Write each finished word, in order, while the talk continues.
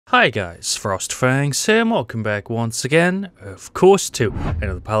Hi guys, FrostFangs here, and welcome back once again, of course, to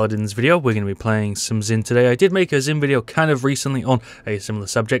another Paladins video. We're going to be playing some Zhin today. I did make a Zhin video kind of recently on a similar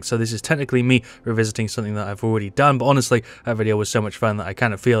subject, so this is technically me revisiting something that I've already done, but honestly, that video was so much fun that I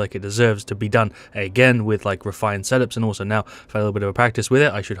kind of feel like it deserves to be done again with like refined setups, and also now I've had a little bit of a practice with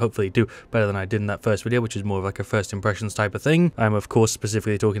it. I should hopefully do better than I did in that first video, which is more of like a first impressions type of thing. I'm of course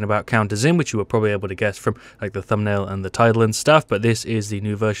specifically talking about Counter Zhin, which you were probably able to guess from like the thumbnail and the title and stuff, but this is the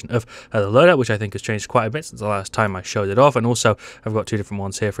new version of the loadout, which I think has changed quite a bit since the last time I showed it off, and also I've got two different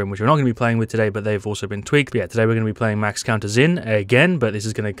ones here for him which we're not going to be playing with today, but they've also been tweaked. But yeah, today we're going to be playing Max Counter Zhin again, but this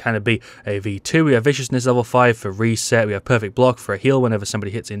is going to kind of be a V2. We have Viciousness level 5 for reset, we have Perfect Block for a heal whenever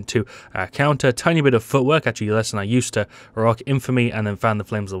somebody hits into our counter, tiny bit of footwork, actually less than I used to rock, Infamy, and then Fan the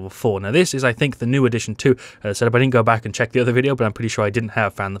Flames level 4. Now this is I think the new addition to the setup. I didn't go back and check the other video, but I'm pretty sure I didn't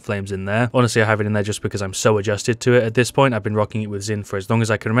have Fan the Flames in there. Honestly, I have it in there just because I'm so adjusted to it at this point. I've been rocking it with Zhin for as long as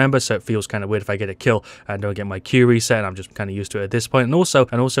I can remember, so it feels kind of weird if I get a kill and don't get my Q reset, and I'm just kind of used to it at this point. And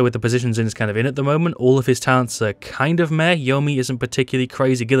also with the positions Zhin is kind of in at the moment, all of his talents are kind of meh. Yomi isn't particularly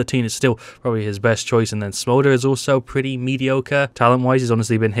crazy, Guillotine is still probably his best choice, and then Smolder is also pretty mediocre. Talent wise, he's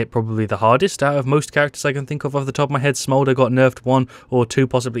honestly been hit probably the hardest out of most characters I can think of off the top of my head. Smolder got nerfed 1 or 2,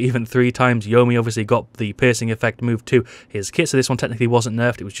 possibly even 3 times. Yomi obviously got the piercing effect moved to his kit, so this one technically wasn't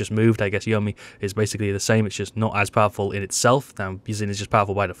nerfed, it was just moved. I guess Yomi is basically the same, it's just not as powerful in itself. Now Zhin is just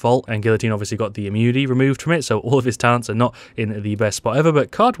powerful by default, and Guillotine obviously got the immunity removed from it, so all of his talents are not in the best spot ever, but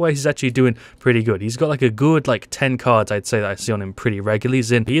card-wise he's actually doing pretty good. He's got like a good like 10 cards I'd say that I see on him pretty regularly.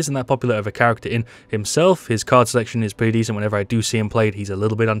 Zhin, he isn't that popular of a character in himself. His card selection is pretty decent. Whenever I do see him played, he's a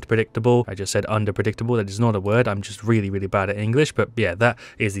little bit unpredictable. I just said underpredictable, that is not a word, I'm just really bad at English. But yeah, that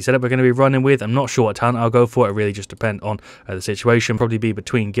is the setup we're going to be running with. I'm not sure what talent I'll go for, it really just depends on the situation. Probably be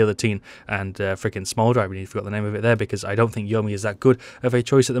between Guillotine and freaking Smolder. I really forgot the name of it there because I don't think Yomi is that good of a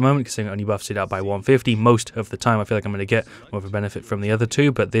choice at the moment, considering it only buffs it out by 150 most of the time. I feel like I'm going to get more of a benefit from the other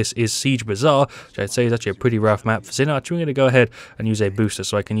two, but this is Siege Bazaar, which I'd say is actually a pretty rough map for Zhin. Actually, I'm going to go ahead and use a booster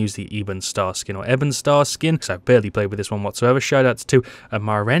so I can use the Eben Star skin, or Eben Star skin, because I've barely played with this one whatsoever. Shoutouts to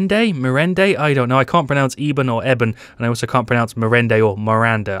Mirende, I don't know, I can't pronounce Eben or Eben, and I also can't pronounce Mirende or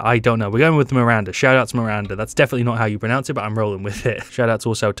Miranda, I don't know. We're going with Miranda. Shoutouts Miranda, that's definitely not how you pronounce it, but I'm rolling with it. Shoutouts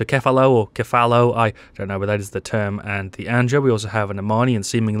also to Kefalo or Kefalo, I don't know, but that is the term, and the Andra. We also have an Amani and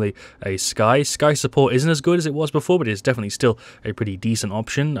seemingly a Sky. Sky support isn't as good as it was before, but it's definitely still a pretty decent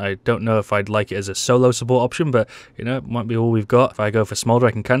option. I don't know if I'd like it as a solo support option, but you know, it might be all we've got. If I go for Smolder,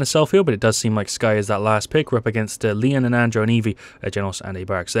 I can kind of self-heal, but it does seem like Sky is that last pick. We're up against Leon and Andro and Eevee, a Genos and a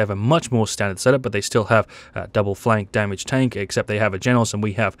Barracks. They have a much more standard setup, but they still have double flank damage tank, except they have a Genos and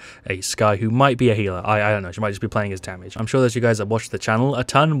we have a Sky who might be a healer. I don't know, she might just be playing as damage. I'm sure that you guys that watch the channel a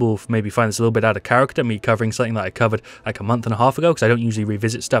ton will maybe find this a little bit out of character, me covering something that I covered like a month and a half ago, because I don't usually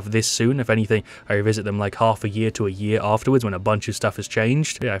revisit stuff this soon. If anything, I revisit them like half a year to a year afterwards when a bunch of stuff has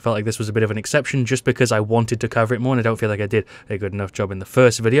changed. Yeah, I felt like this was a bit of an exception just because I wanted to cover it more, and I don't feel like I did a good enough job in the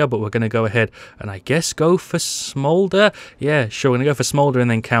first video, but we're going to go ahead and I guess go for Smolder. Yeah, sure, we're going to go for Smolder and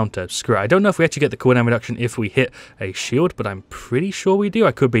then counter. Screw it. I don't know if we actually get the cooldown reduction if we hit a shield, but I'm pretty sure we do.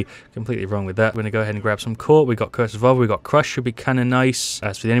 I could be completely wrong with that. We're going to go ahead and grab some Court. We got Curse of Revolver, we got Crush, should be kind of nice.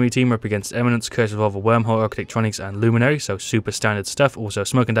 As for the enemy team, we're up against Eminence, Curse of Revolver, Wormhole, Architectronics, and Luminary, so super standard stuff. Also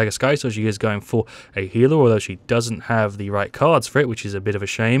Smoke and Dagger Sky, so she is going for a healer, although she doesn't have the right cards for it, which is a bit of a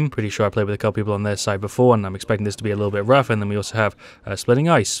shame. Pretty sure I played with a couple people on their side before, and I'm expecting this to be a little bit rough. And then we also have Splitting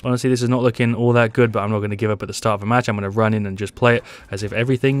Ice. Honestly, this is not looking all that good, but I'm not going to give up at the start of a match. I'm going to run in and just play it as if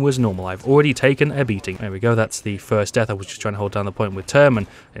everything was normal. I've already taken a beating. There we go, that's the first death. I was just trying to hold down the point with Term, and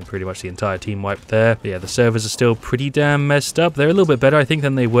pretty much the entire team wiped there. But yeah, the servers are still pretty damn messed up. They're a little bit better, I think,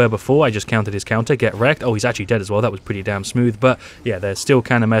 than they were before. I just countered his counter, get wrecked. Oh, he's actually dead as well. That was pretty damn smooth, but yeah, they're still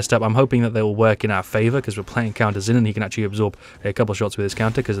kind of messed up. I'm hoping that they will work in our favor because we're playing Counter Zhin and he can actually absorb a couple shots with his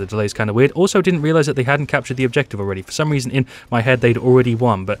counter because the delay is kind of weird. Also, didn't realize that they hadn't captured the objective already. For some reason in my head they'd already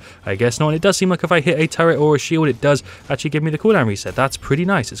won, but I guess not. And it does seem like if I hit a turret or a shield, it does actually give me the cooldown reset. That's pretty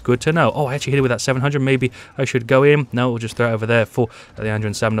nice. It's good to know. Oh, I actually hit it with that 700. Maybe I should go in. No, we'll just throw it over there for the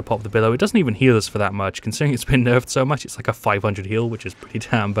 107 to pop the billow. It doesn't even heal us for that much, considering it's been nerfed so much. It's like a 500 heal, which is pretty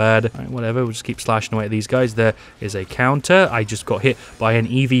damn bad. All right, whatever. We'll just keep slashing away at these guys. There is a counter. I just got hit by an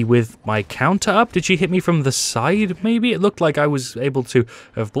Eevee with my counter up. Did she hit me from the side? Maybe it looked like I was able to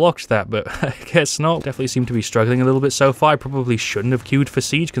have blocked that, but I guess not. Definitely seem to be struggling a little bit so far. I probably shouldn't have queued for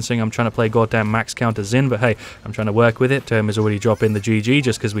Siege, considering I'm trying to play goddamn max counter Zhin, but hey, I'm trying to work with it. Term is already dropping the GG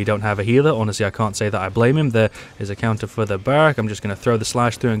just because we don't have a healer. Honestly, I can't say that I blame him. There is a counter for the Barrack. I'm just going to throw the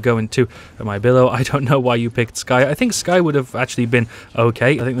slash through and go into my Billow. I don't know why you picked Sky. I think Sky would have actually been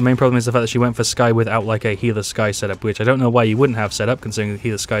okay. I think the main problem is the fact that she went for Sky without like a healer Sky setup, which I don't know why you wouldn't have. So setup, considering the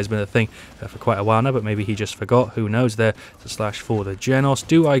healer Sky's been a thing for quite a while now, but maybe he just forgot. Who knows? There's a slash for the Genos.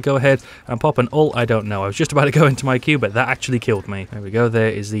 Do I go ahead and pop an ult? I don't know. I was just about to go into my Q, but that actually killed me. There we go. There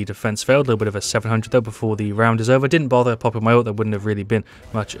is the defense failed. A little bit of a 700 though before the round is over. Didn't bother popping my ult. That wouldn't have really been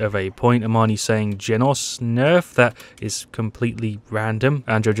much of a point. Amani saying Genos nerf. That is completely random.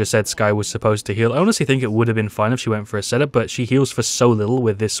 Andrew just said Sky was supposed to heal. I honestly think it would have been fine if she went for a setup, but she heals for so little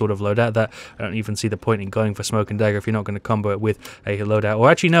with this sort of loadout that I don't even see the point in going for Smoke and Dagger if you're not going to combo it with a loadout. Or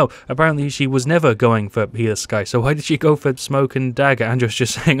actually no, apparently she was never going for healer Sky, so why did she go for Smoke and Dagger? Andrew's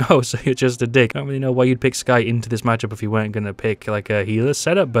just saying, oh, so you're just a dick. I don't really know why you'd pick Sky into this matchup if you weren't going to pick like a healer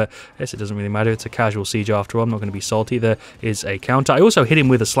setup, but I guess it doesn't really matter. It's a casual siege after all. I'm not going to be salty. There is a counter. I also hit him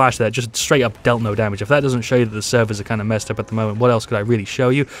with a slash there, just straight up dealt no damage. If that doesn't show you that the servers are kind of messed up at the moment, what else could I really show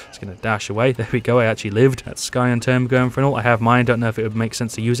you? It's going to dash away. There we go. I actually lived. That's Sky on turn going for an ult. I have mine. Don't know if it would make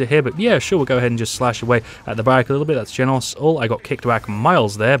sense to use it here, but yeah, sure, we'll go ahead and just slash away at the barrack a little bit. That's Genos ult. I got kicked back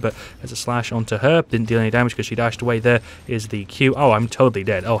miles there, but there's a slash onto her. Didn't deal any damage because she dashed away. There is the Q. Oh, I'm totally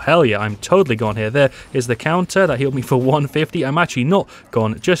dead. Oh, hell yeah, I'm totally gone here. There is the counter. That healed me for 150. I'm actually not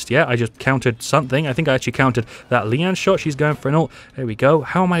gone just yet. I just countered something. I think I actually countered that Leanne shot. She's going for an ult. There we go.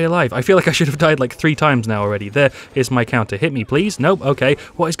 How am I alive? I feel like I should have died like 3 times now already. There is my counter. Hit me, please. Nope. Okay.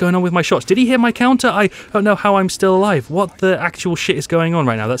 What is going on with my shots? Did he hit my counter? I don't know how I'm still alive. What the actual shit is going on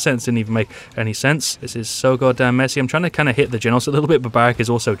right now? That sentence didn't even make any sense. This is so goddamn messy. I'm trying to kind of hit the Genos a little bit, but Barrack is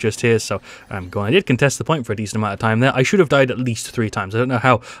also just here, so I'm going. I did contest the point for a decent amount of time there. I should have died at least 3 times. I don't know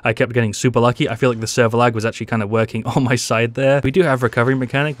how I kept getting super lucky. I feel like the server lag was actually kind of working on my side there. We do have recovery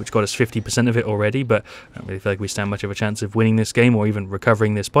mechanic, which got us 50% of it already, but I don't really feel like we stand much of a chance of winning this game or even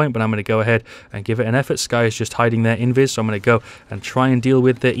recovering this point, but I'm going to go ahead and give it an effort. Sky is just hiding their invis, so I'm going to go and try and deal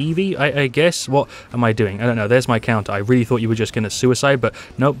with the Eevee, I guess. What am I doing? I don't know. There's my counter. I really thought you were just going to suicide, but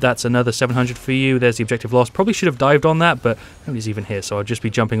nope, that's another 700 for you. There's the objective lost. Probably should have dived on that, but nobody's even here, so I'll just be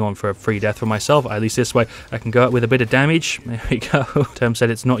jumping on for a free death for myself. At least this way I can go out with a bit of damage. There we go. Term said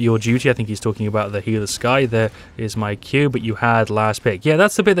it's not your duty. I think he's talking about the healer Sky. There is my Q, but you had last pick. Yeah,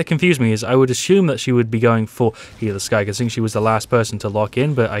 that's the bit that confused me, is I would assume that she would be going for healer Sky, because I think she was the last person to lock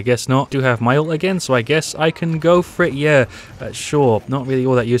in, but I guess not. Do have my ult again, so I guess I can go for it. Yeah, sure. Not really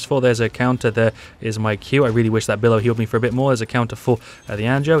all that useful. There's a counter. There is my Q. I really wish that Billow healed me for a bit more. There's a counter for the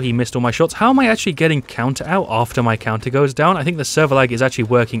Anjo. He missed all my shots. How am I actually getting counter out after my counter goes down? I think the server lag is actually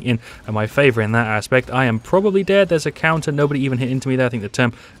working in my favor in that aspect. I am probably dead. There's a counter. Nobody even hit into me there. I think the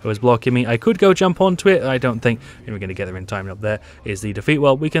term was blocking me. I could go jump onto it. I don't think we're going to get there in time. Up there is the defeat.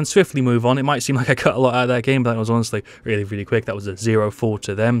 Well, we can swiftly move on. It might seem like I cut a lot out of that game, but that was honestly really, really quick. That was a 0-4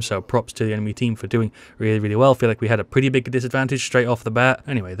 to them, so props to the enemy team for doing really, really well. I feel like we had a pretty big disadvantage straight off the bat.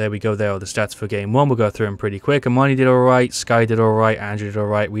 Anyway, there we go. There are the stats for game 1. We'll go through them pretty quick. Amani did alright, Sky did alright, Andrew did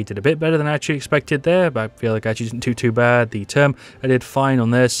alright. We did a bit better than I actually expected there, but I feel like I actually didn't do too bad. The term I did fine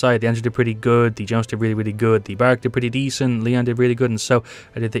on their side. The Andrew did pretty good. The Jones did really, really good. The Barrack did pretty decent. Leon did really good, and so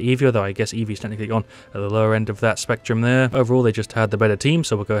I did the Eevee, although I guess Eevee's technically on at the lower end of that spectrum there. Overall, they just had the better team,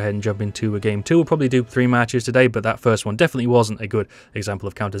 so we'll go ahead and jump into a game 2. We'll probably do 3 matches today, but that first one definitely wasn't a good example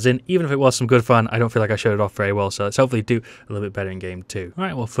of counters in. Even if it was some good fun, I don't feel like I showed it off very well, so let's hopefully do a little bit better in game 2.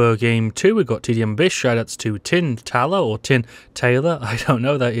 Alright, well, for game 2, we've got TDM Bish. Shoutouts to Tin Tala or Tin Taylor. I don't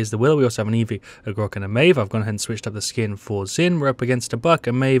know. That is the Willow. We also have an Eevee, a Grok, and a Maeve. I've gone ahead and switched up the skin for Zhin. We're up against a Buck,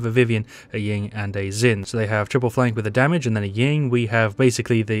 a Maeve, a Vivian, a Ying, and a Zhin. So they have triple flank with a damage and then a Ying. We have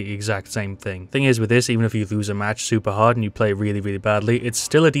basically the exact same thing. Thing is with this, even if you lose a match super hard and you play really, really badly, it's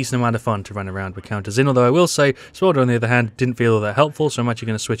still a decent amount of fun to run around with counters in. Although I will say, Swallow on the other hand didn't feel all that helpful, so I'm actually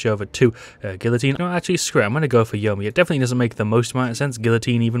going to switch over to Guillotine. No, actually, screw it. I'm going to go for Yomi. It definitely doesn't make the most amount of sense.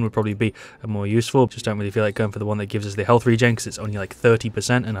 Guillotine even would probably be more useful. Just don't really feel like going for the one that gives us the health regen, because it's only like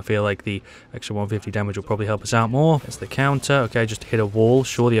 30%, and I feel like the extra 150 damage will probably help us out more. That's the counter. Okay, just hit a wall.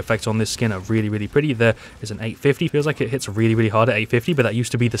 Sure, the effects on this skin are really, really pretty. There is an 850. Feels like it hits really, really hard at 850, but that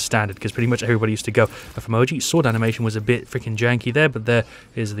used to be the standard, because pretty much everybody used to go for emoji. Sword animation was a bit freaking janky there, but there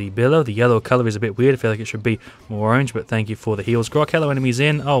is the Billow. The yellow color is a bit weird. I feel like it should be more orange, but thank you for the heals. Grok, hello, enemies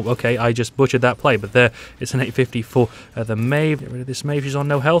in. Oh, okay, I just butchered that play, but there it's an 850 for the Maeve. Get rid of this Maeve. She's on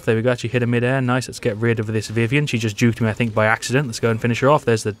no health. There we go. Actually hit her mid-air. Nice. Let's get rid of this Vivian. She just juked me, I think, by accident. Let's go and finish her off.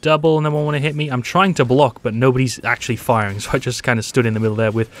 There's the double. No one want to hit me. I'm trying to block, but nobody's actually firing, so I just kind of stood in the middle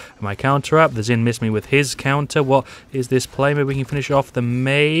there with my counter up. The Zhin missed me with his counter. What is this play? Maybe we can finish off the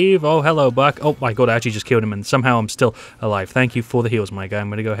Maeve. Oh, hello, Buck. Oh my god, I actually just killed him, and somehow I'm still alive. Thank you for the heals, my guy. I'm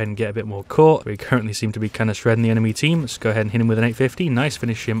going to go ahead and get a bit more caught. We currently seem to be kind of shredding the enemy team. Let's go ahead and hit him with an 850. Nice,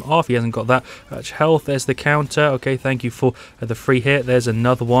 finish him off. He hasn't got that much health. There's the counter. Okay, thank you for the free hit. There's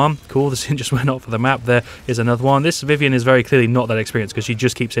another one. Cool, the Zhin just went off of the map. There is another one. This Vivian is very clearly not that experienced, because she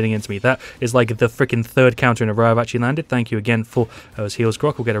just keeps hitting into me. That is like the freaking 3rd counter in a row I've actually landed. blinded. Thank you again for those heals,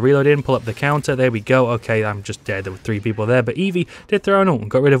 Grok. We'll get a reload in, pull up the counter. There we go. Okay, I'm just dead. There were 3 people there, but Evie did throw an ult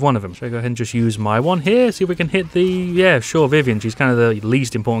and got rid of one of them. Should I go ahead and just use my one here? See if we can hit the... Yeah, sure, Vivian. She's kind of the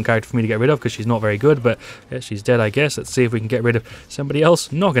least important character for me to get rid of because she's not very good, but yeah, she's dead, I guess. Let's see if we can get rid of somebody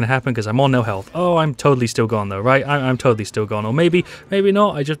else. Not going to happen because I'm on no health. Oh, I'm totally still gone though, right? I'm totally still gone. Or maybe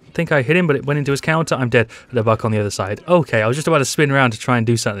not. I just think I hit him, but it went into his counter. I'm dead at a buck on the other side. Okay, I was just about to spin around to try and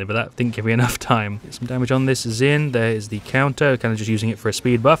do something, but that didn't give me enough time. Get some damage on this Zhin. There is the counter. Kind of just using it for a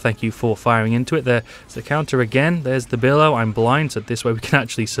speed buff. Thank you for firing into it. There's the counter again. There's the billow. I'm blind, so this way we can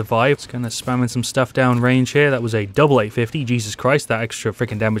actually survive. Just kind of spamming some stuff down range here. That was a double 850. Jesus Christ, that extra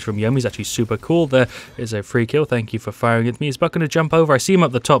freaking damage from Yomi is actually super cool. There is a free kill. Thank you for firing at me. Is Buck going to jump over? I see him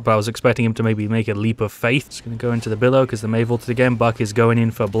up the top, but I was expecting him to maybe make a leap of faith. Just going to go into the billow because the Mave ulted again. Buck is going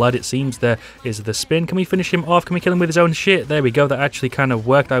in for blood, it seems. There is the spin. Can we finish him off? Can we kill him with his own shit? There we go. That actually kind of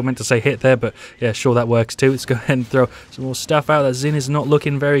worked. I meant to say hit there, but yeah, sure, that works too. Let's go ahead and throw some more stuff out. That Zhin is not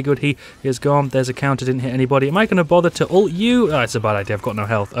looking very good. He is gone. There's a counter. Didn't hit anybody. Am I going to bother to ult you? Oh, it's a bad idea. I've got no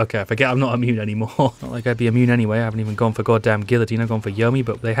health. Okay, I forget I'm not immune anymore. Not like I'd be immune anyway. I haven't even gone for goddamn guillotine. I've gone for Yomi,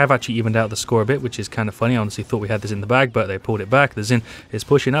 but they have actually evened out the score a bit, which is kind of funny. I honestly thought we had this in the bag, but they pulled it back. The Zhin is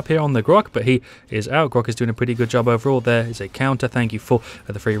pushing up here on the Grok, but he is out. Grok is doing a pretty good job overall. There is a counter. Thank you for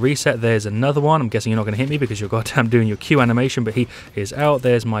the free reset. There's another one. I'm guessing you're not going to hit me because you're goddamn doing your Q animation, but he is out.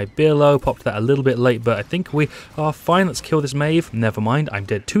 There's my billow. Popped that a little bit late, but I think we are fine. Let's kill this Mave. Never mind. I'm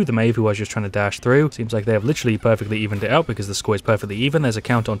dead to the Mave who I was just trying to dash through. Seems like they have literally perfectly evened it out because the score is perfectly even. There's a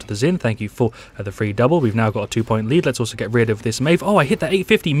counter onto the Zhin. Thank you for the free double. We've now got a 2-point lead. Let's also get rid of this Mave. Oh, I hit that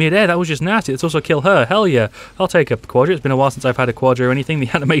 850 mid-air. That was just nasty. Let's also kill her. Hell yeah. I'll take a Quadra. It's been a while since I've had a Quadra or anything. The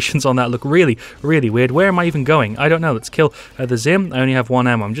animations on that look really, really weird. Where am I even going? I don't know. Let's kill the Zhin. I only have 1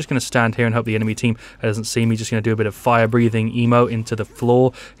 ammo. I'm just going to stand here and hope the enemy team doesn't see me. Just going to do a bit of fire-breathing emo into the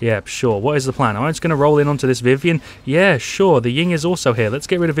floor. Yeah, sure. What is the plan? Am I just going to roll in onto this Vivian? Yeah, sure. The Ying is also here. Let's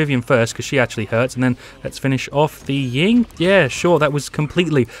get rid of Vivian first because she actually hurts, and then let's finish off the Ying. Yeah, sure. That was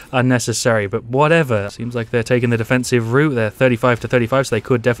completely unnecessary, but whatever. Seems like they're taking the defensive route. They're 35 to 35, so they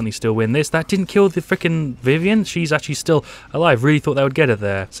could definitely still win this. That didn't kill the freaking Vivian. She's actually still alive. Really thought that would get her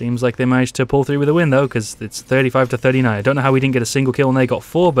there. Seems like they managed to pull through with a win, though, because it's 35 to 39. I don't know how we didn't get a single kill and they got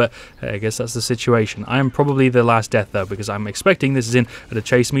 4, but I guess that's the situation. I'm probably the last death, though, because I'm expecting this Zhin to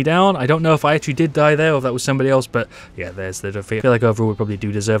chase me down. I don't know if I actually did die there or if that was somebody else, but yeah, there's the defeat. I feel like overall we probably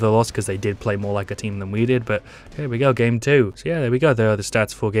do deserve the loss because they did play more like a team than we did, but here we go, game 2. So yeah, there we go. There are the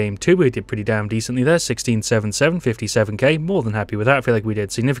stats for game 2. We did pretty damn decently there. 16-7-7, 57k. More than happy with that. I feel like we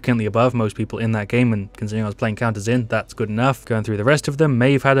did significantly above most people in that game, and considering I was playing counters in, that's good enough. Going through the rest of them,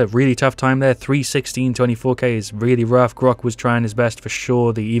 Mave had a really tough time there. 316, 24k is really rough. Grok was trying his best for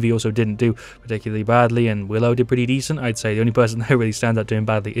sure. The Eevee also didn't do particularly badly, and Willow did pretty decent. I'd say the only person that really stands out doing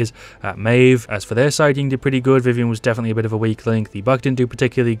badly is Mave. As for their side, Ying did pretty good. Vivian was definitely a bit of a weak link. The Buck didn't do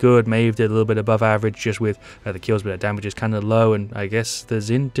particularly good. Mave did a little bit above average just with the kills, but the damage is kind of low, and I guess the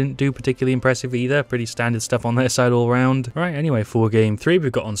Zhin didn't do particularly impressive either. Pretty standard stuff on their side all around. Right, anyway, for game 3,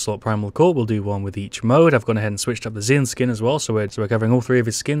 we've got Onslaught Primal Court. We'll do one with each mode. I've gone ahead and switched up the Zhin skin as well, so we're covering all 3 of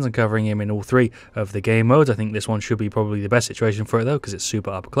his skins and covering him in all 3 of the game modes. I think this one should be probably the best situation for it, though, because it's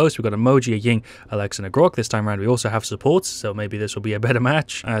super up close. We've got a Moji, a Ying, a Lex, and a Grok. This time around, we also have supports, so maybe this will be a better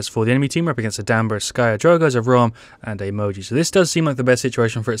match. As for the enemy team, we're up against a Damber, a Sky, a Drogos, a Rom, and a Moji. So this does seem like the best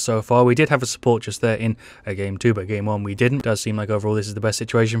situation for it so far. We did have a support just there in game 2, but game 1 we didn't. It does seem like overall this is the best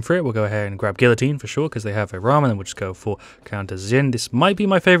situation for it. We'll go ahead and grab Guillotine for sure, because they have a Rom, and then we'll just go for counter Zhin. This might be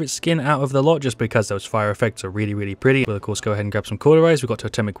my favorite skin out of the lot, just because those fire effects are really, really pretty. We'll of course go ahead and grab some QUADRA. We've got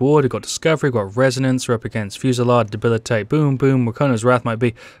Totemic Ward, we've got Discovery, we've got Resonance. We're up against Fusillade, Debilitate, Boom Boom. Rakona's Wrath might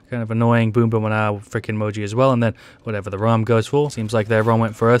be kind of annoying. Boom Boom on our freaking Moji as well, and then whatever the Rom goes for. Seems like their Rom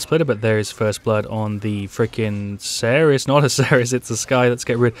went for Earth Splitter, but there is First Blood on the freaking Ceres. Not a Ceres, it's a Sky. Let's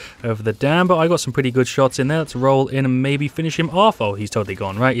get rid of the Dam, but I got some pretty good shots in there. Let's roll in and maybe finish him off. Oh, he's totally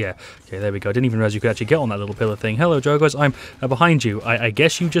gone, right? Yeah. Okay, there we go. Didn't even realize you could actually get on that little pillar thing. Hello, Drogos. I'm behind you. I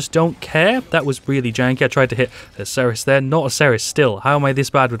guess you just don't care. That was really janky. I tried to hit a Ceres there. Not a Ceres still. How am I this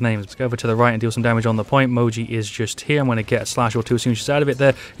bad with names? Let's go over to the right and deal some damage on the point. Moji is just here. I'm going to get a slash or two as soon as she's out of it.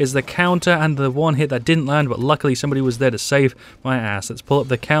 There is the counter and the one hit that didn't land, but luckily somebody was there to save my ass. Let's pull up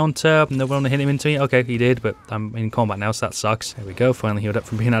the counter. No one hit him into me. Okay, he did, but I'm in combat now, so that sucks. There we go. Finally healed up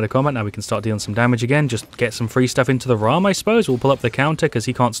from being out of combat. Now we can start dealing some damage again. Just get some free stuff into the Rom, I suppose. We'll pull up the counter because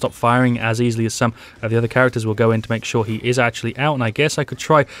he can't stop firing as easily as some of the other characters. Will go in to make sure he is actually out, and I guess I could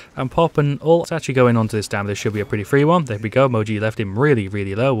try and pop an ult. Let's actually go in onto this Dam. This should be a pretty free one. There we go. Moji left him really,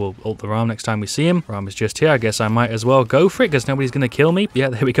 really low. We'll ult the Rom next time we see him. Rom is just here. I guess I might as well go for it because nobody's going to kill me. Yeah,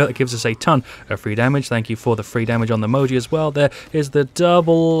 there we go. That gives us a ton of free damage. Thank you for the free damage on the Moji as well. There is the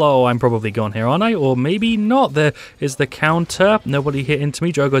double. Oh, I'm probably gone here, aren't I? Or maybe maybe not. There is the counter. Nobody hit into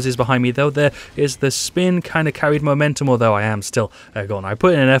me. Drogoz is behind me though. There is the spin. Kind of carried momentum, although I am still gone. I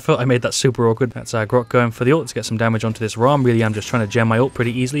put in an effort. I made that super awkward. That's Grok going for the ult to get some damage onto this Rom. Really, I'm just trying to gem my ult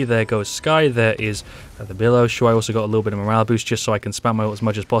pretty easily. There goes Sky. There is the Billow. Sure, I also got a little bit of morale boost just so I can spam my ult as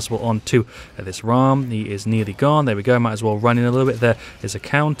much as possible onto this Rom. He is nearly gone. There we go. Might as well run in a little bit. There is a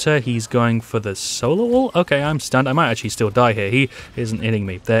counter. He's going for the solo ult. Okay, I'm stunned. I might actually still die here. He isn't hitting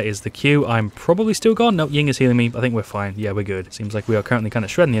me. There is the Q. I'm probably still gone. No, Ying is healing me. I think we're fine. Yeah, we're good. Seems like we are currently kind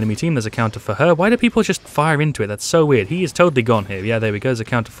of shredding the enemy team. There's a counter for her. Why do people just fire into it? That's so weird. He is totally gone here. Yeah, there we go. There's a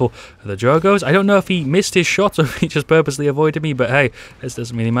counter for the Drogoz. I don't know if he missed his shot or if he just purposely avoided me, but hey, this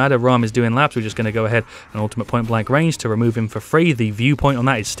doesn't really matter. Rom is doing laps. We're just going to go ahead and ultimate point blank range to remove him for free. The viewpoint on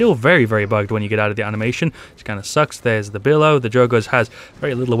that is still very, very bugged when you get out of the animation, which kind of sucks. There's the Billow. The Drogoz has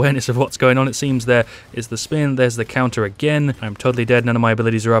very little awareness of what's going on, it seems. There is the spin. There's the counter again. I'm totally dead. None of my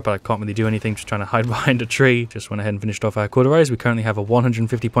abilities are up. I can't really do anything. Just trying to hide behind a tree. Just went ahead and finished off our QUADRA. We currently have a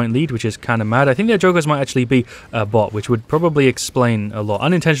 150 point lead, which is kind of mad. I think their Drogoz might actually be a bot, which would probably explain a lot.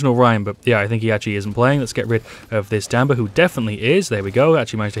 Unintentional rhyme, but yeah, I think he actually isn't playing. Let's get rid of this Damba, who definitely is. There we go.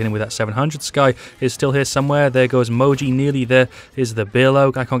 Actually managed to hit him with that 700. Sky is still here somewhere. There goes Moji. Nearly there is the Billow.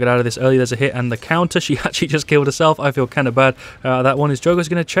 I can't get out of this early. There's a hit and the counter. She actually just killed herself. I feel kind of bad. That one is Drogoz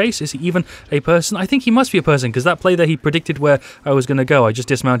going to chase. Is he even a person? I think he must be a person because that play there, he predicted where I was going to go. I just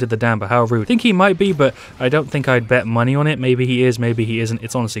dismounted the Damba. How rude. I think he might be, but I don't think I'd bet money on it. Maybe he is, maybe he isn't.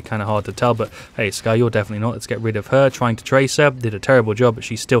 It's honestly kind of hard to tell, but hey, Sky, you're definitely not. Let's get rid of her. Trying to trace her. Did a terrible job, but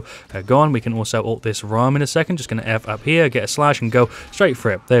she's still gone. We can also ult this Rom in a second. Just going to F up here, get a slash, and go straight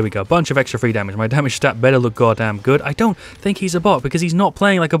for it. There we go. Bunch of extra free damage. My damage stat better look goddamn good. I don't think he's a bot because he's not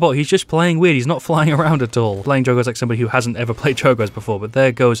playing like a bot. He's just playing weird. He's not flying around at all. Playing Drogoz like somebody who hasn't ever played Drogoz before, but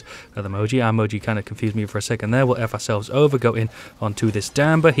there goes the Moji. Our Moji kind of confused me for a second there. We'll F ourselves over, go in onto this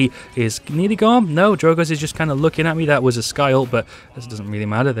Damba. He is nearly gone. No, Drogoz is just kind of looking at me. That was a Sky ult, but this doesn't really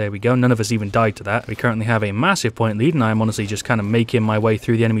matter. There we go. None of us even died to that. We currently have a massive point lead, and I'm honestly just kind of making my way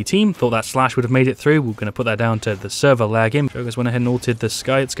through the enemy team. Thought that slash would have made it through. We're going to put that down to the server lagging. Drogoz went ahead and ulted the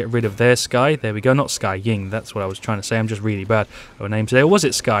Sky. Let's get rid of their Sky. There we go. Not Sky, Ying. That's what I was trying to say. I'm just really bad at name today. Or was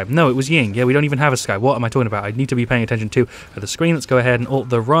it Sky? No, it was Ying. Yeah, we don't even have a Sky. What am I talking about? I need to be paying attention to the screen. Let's go ahead and ult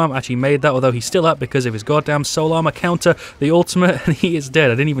the Rom. Actually made that, although he's still up because of his goddamn soul armor counter, the ultimate, and he is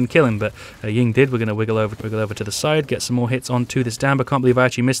dead. I didn't even kill him, but Ying did. We're going to wiggle over to the side, get some more hits onto this Damba. Can't believe I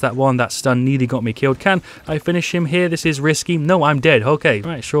actually missed that one. That stun nearly got me killed. Can I finish him here? This is risky. No, I'm dead. Okay,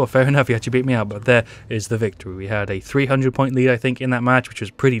 right, sure, fair enough. He actually beat me out, but there is the victory. We had a 300 point lead, I think, in that match, which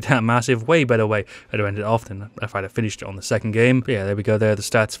was pretty damn massive. Way better way to end it off than if I'd have finished it on the second game. But yeah, there we go. There are the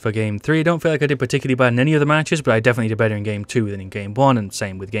stats for game 3. I don't feel like I did particularly bad in any of the matches, but I definitely did better in game 2 than in game 1, and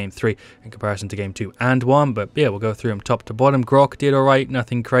same with game 3 in comparison to game 2 and 1. But yeah, we'll go through them top to bottom. Grok did alright,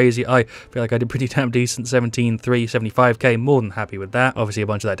 nothing crazy. I feel like I did pretty damn decent. 17, 3, 75k, more than happy with that. Obviously a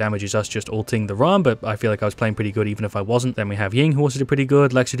bunch of that damage is us just ulting the Rom, but I feel like I was playing pretty good even if I wasn't. Then we have Ying, who also did pretty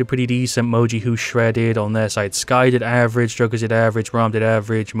good. Lexi did pretty decent. Moji, who shredded on their side. Sky did average. Drogoz did average. Rom did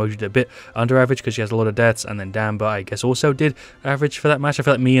average. Moji did a bit under average because she has a lot of deaths. And then Damba, I guess, also did average for that match. I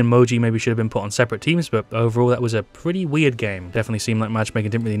feel like me and Moji maybe should have been put on separate teams, but overall that was a pretty weird game. Definitely seemed like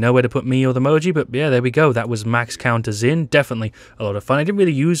matchmaking didn't really know where to put me or the Moji, but yeah, there we go. That was max counter Zhin. Definitely a lot of fun. I didn't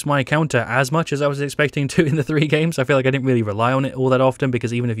really use my counter as much as I was expecting to in the 3 games. I feel like I didn't really rely on it all that often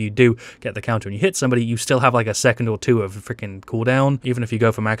because even if you do get the counter and you hit somebody, you still have like a second or two of freaking cooldown. Even if you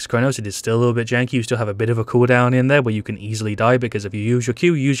go for max Chronos, it is still a little bit janky. You still have a bit of a cooldown in there where you can easily die because if you use your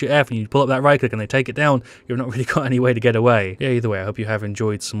Q, you use your F, and you pull up that right click and they take it down, you've not really got any way to get away. Yeah, either way, I hope you have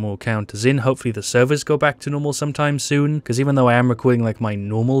enjoyed some more counters in. Hopefully the servers go back to normal sometime soon, because even though I am recording like my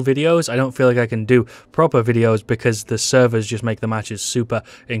normal videos, I don't feel like I can do proper videos because the servers just make the matches super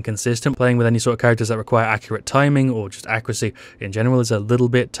inconsistent. Playing with any sort of characters that require accurate timing or just accuracy in general is a little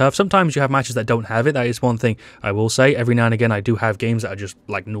bit tough. Sometimes you have matches that don't have it. That is one thing I will say. Every now and again I do have games that are just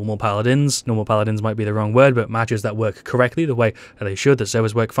like normal Paladins. Normal Paladins might be the wrong word, but matches that work correctly the way that they should. The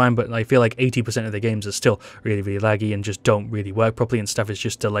servers work fine, but I feel like 80% of the games are still really, really laggy and just don't really work properly, and stuff is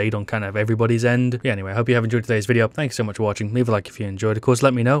just delayed on kind of everybody's end. Yeah, anyway, I hope you have enjoyed today's video. Thanks so much for watching. Leave a like if you enjoyed. Of course,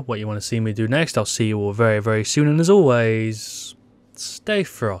 let me know what you want to see me do next. I'll see you all very, very soon, and as always, stay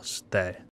frosty.